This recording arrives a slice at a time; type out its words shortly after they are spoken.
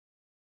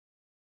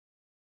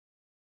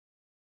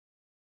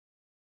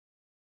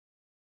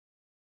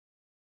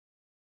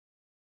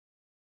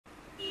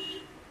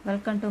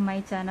Welcome to my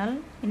channel.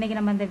 இன்றைக்கி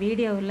நம்ம இந்த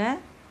வீடியோவில்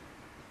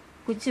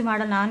குச்சி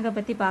மாடல் 4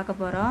 பற்றி பார்க்க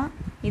போகிறோம்.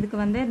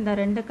 இதுக்கு இந்த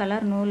 2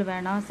 கலர் நூல்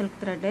வேணும், சில்க்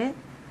த்ரெட்டு.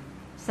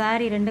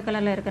 சாரி 2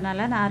 கலரில்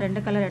இருக்கனால நான்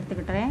 2 கலர்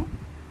எடுத்துக்கிட்டேன்.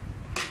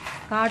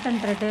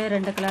 காட்டன் த்ரெட்டு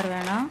 2 கலர்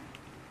வேணும்.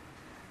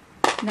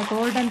 இந்த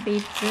கோல்டன்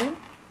பீட்ஸு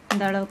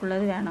இந்த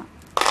அளவுக்குள்ளது வேணும்.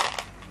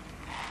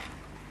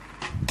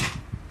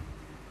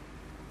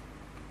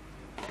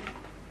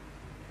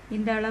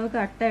 இந்த அளவுக்கு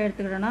அட்டை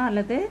எடுத்துக்கிடணும்,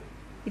 அல்லது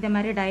இதை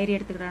மாதிரி டைரி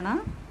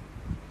எடுத்துக்கிடணும்.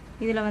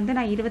 இதில்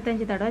நான்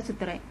 25 தடவை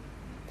சுற்றுறேன்.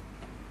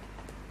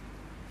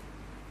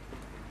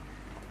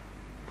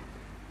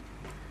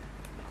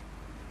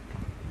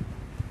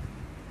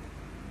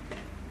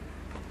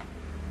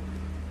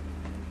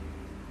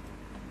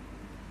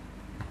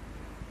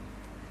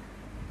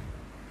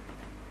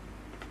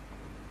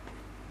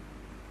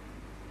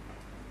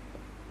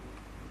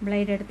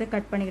 பிளேட் எடுத்து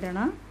கட்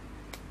பண்ணிக்கிடணும்.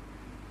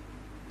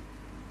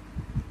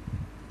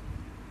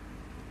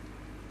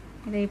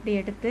 இதை இப்படி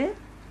எடுத்து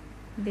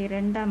இப்படி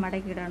ரெண்டாக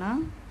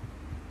மடக்கிடணும்.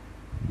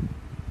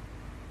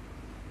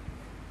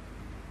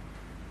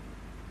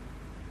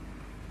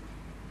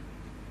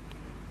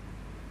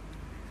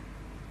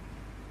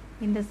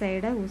 இந்த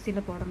சைடை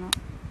ஊசியில் போடணும்.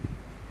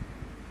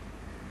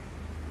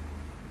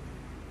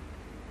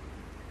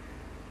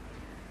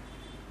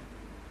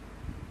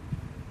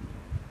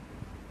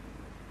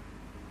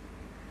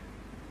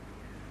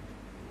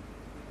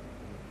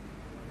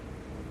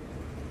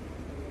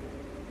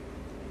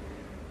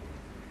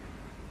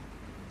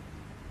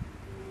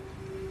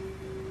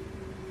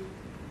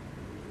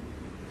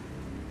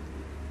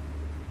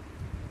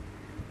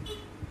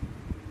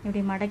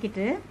 இப்படி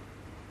மடக்கிட்டு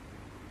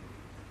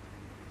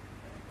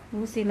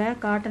ஊசியில்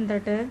காட்டன்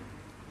த்ரெட்டு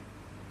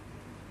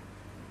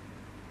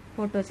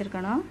போட்டு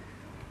வச்சுருக்கணும்.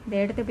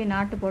 இதை எடுத்து இப்படி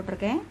நாட்டு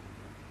போட்டிருக்கேன்.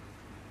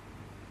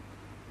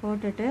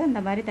 போட்டுட்டு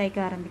இந்த மாதிரி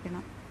தைக்க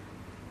ஆரம்பிக்கணும்.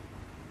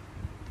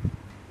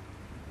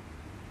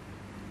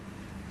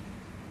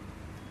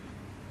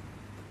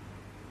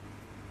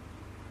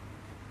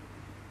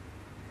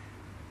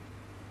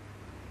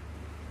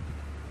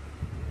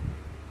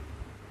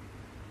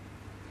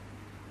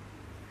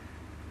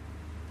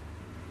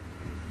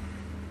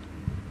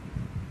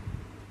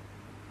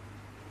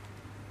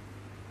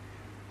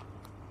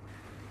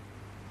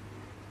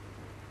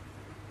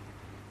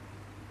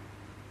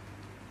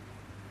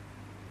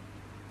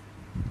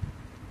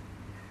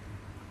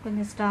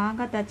 கொஞ்சம்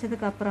ஸ்ட்ராங்காக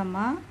தைச்சதுக்கு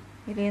அப்புறமா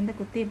இதுலேருந்து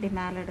குத்தி இப்படி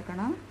மேலே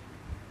எடுக்கணும்.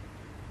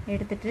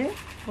 எடுத்துட்டு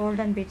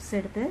கோல்டன் பீட்ஸ்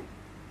எடுத்து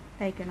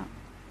தைக்கணும்.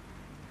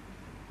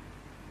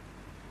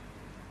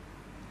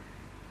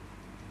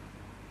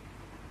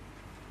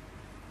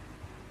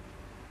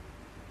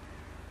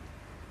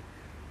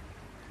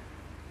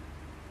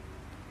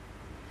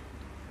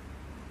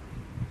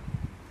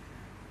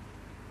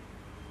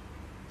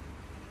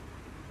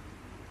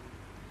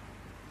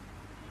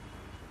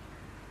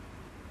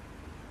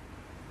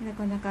 இதை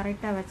கொஞ்சம்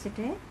கரெக்டாக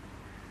வச்சுட்டு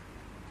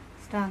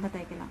ஸ்ட்ராங்காக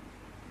தைக்கலாம்.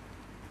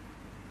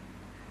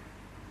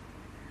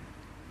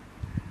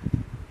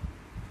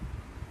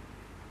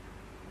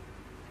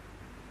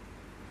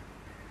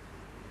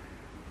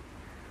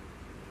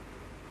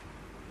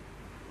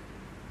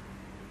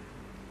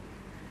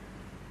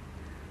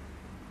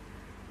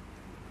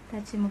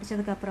 தைச்சி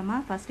முடிச்சதுக்கப்புறமா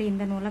ஃபஸ்ட்டு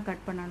இந்த நூலை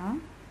கட்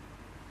பண்ணணும்.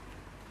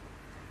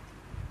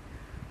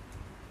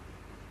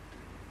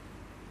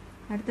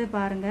 அடுத்து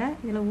பாருங்கள்,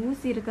 இதில்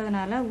ஊசி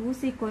இருக்கிறதுனால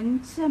ஊசி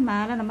கொஞ்சம்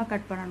மேலே நம்ம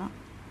கட் பண்ணணும்.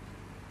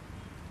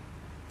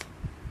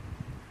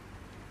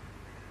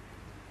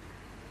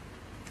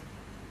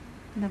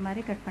 இந்த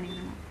மாதிரி கட்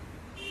பண்ணிடணும்.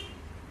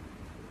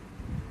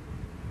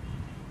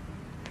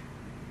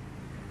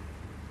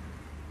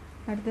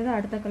 அடுத்தது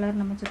அடுத்த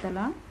கலர் நம்ம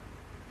சுற்றலாம்.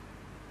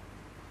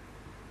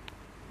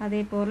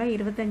 அதே போல்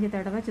 25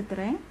 தடவை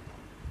சுற்றுறேன்.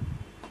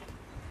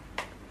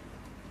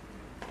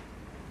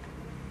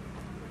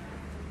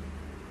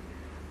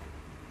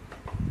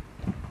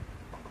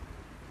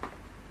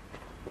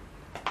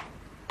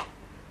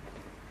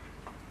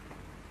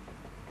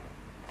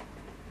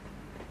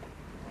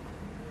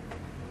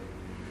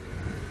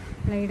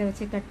 ஸ்லைடை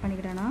வச்சு கட்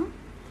பண்ணிக்கிடணும்.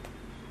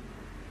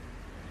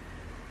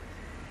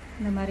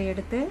 இந்த மாதிரி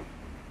எடுத்து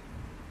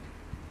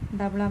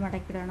டபுளாக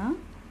மடக்கிடணும்.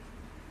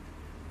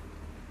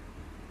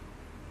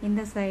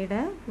 இந்த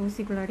சைடை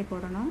ஊசிக்குள்ளாடி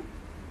போடணும்.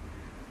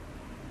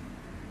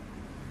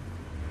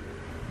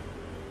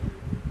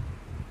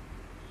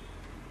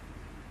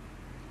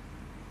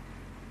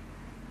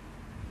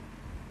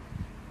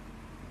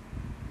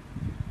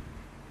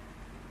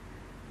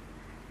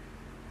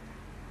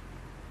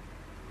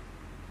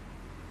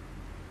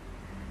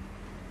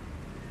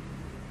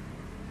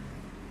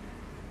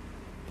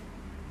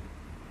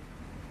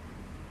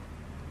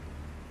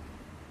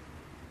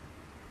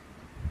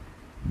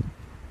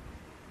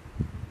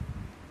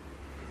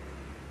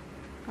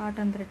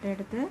 காட்டன் த்ரெட்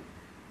எடுத்து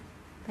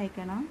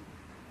தைக்கணும்.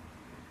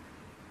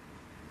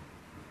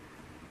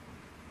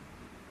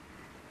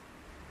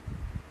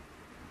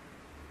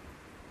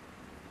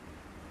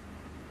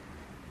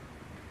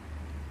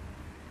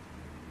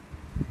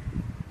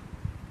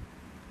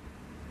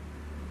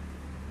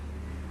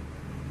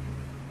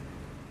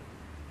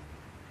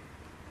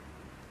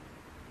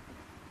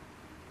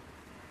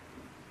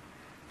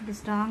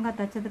 இப்படி ஸ்ட்ராங்காக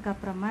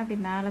தைச்சதுக்கப்புறமா இப்படி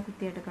மேலே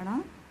குத்தி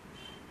எடுக்கணும்.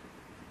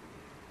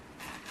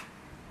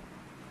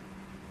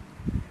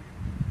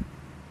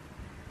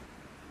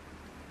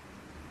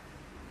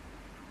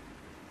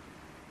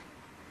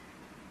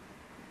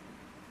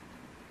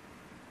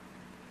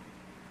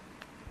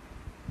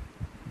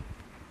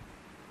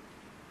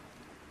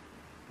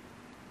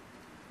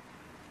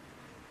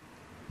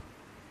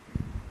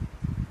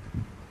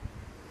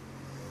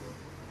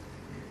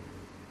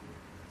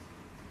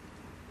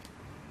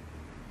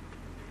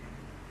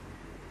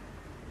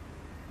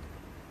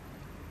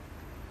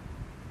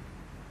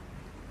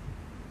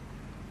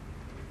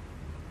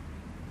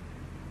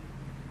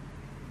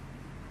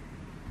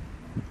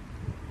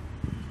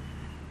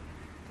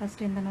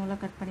 ஃபஸ்ட்டு இந்த நூலை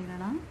கட்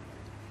பண்ணிடலாம்.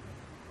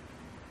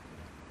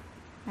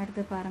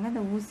 அடுத்து பாருங்கள்,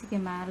 இந்த ஊசிக்கு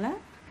மேலே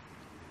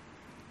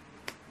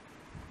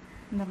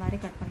இந்த மாதிரி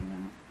கட்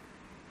பண்ணிடணும்.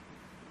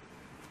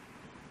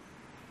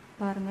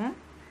 பாருங்கள்,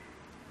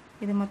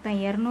 இது மொத்தம்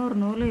 200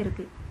 நூல்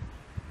இருக்குது.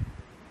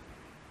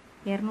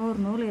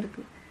 200 நூல்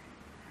இருக்குது.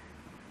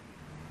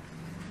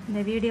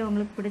 இந்த வீடியோ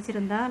உங்களுக்கு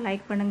பிடிச்சிருந்தா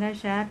லைக் பண்ணுங்கள்,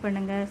 ஷேர்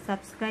பண்ணுங்கள்,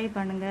 சப்ஸ்கிரைப்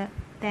பண்ணுங்கள்.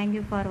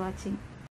 தேங்க்யூ ஃபார் வாட்சிங்.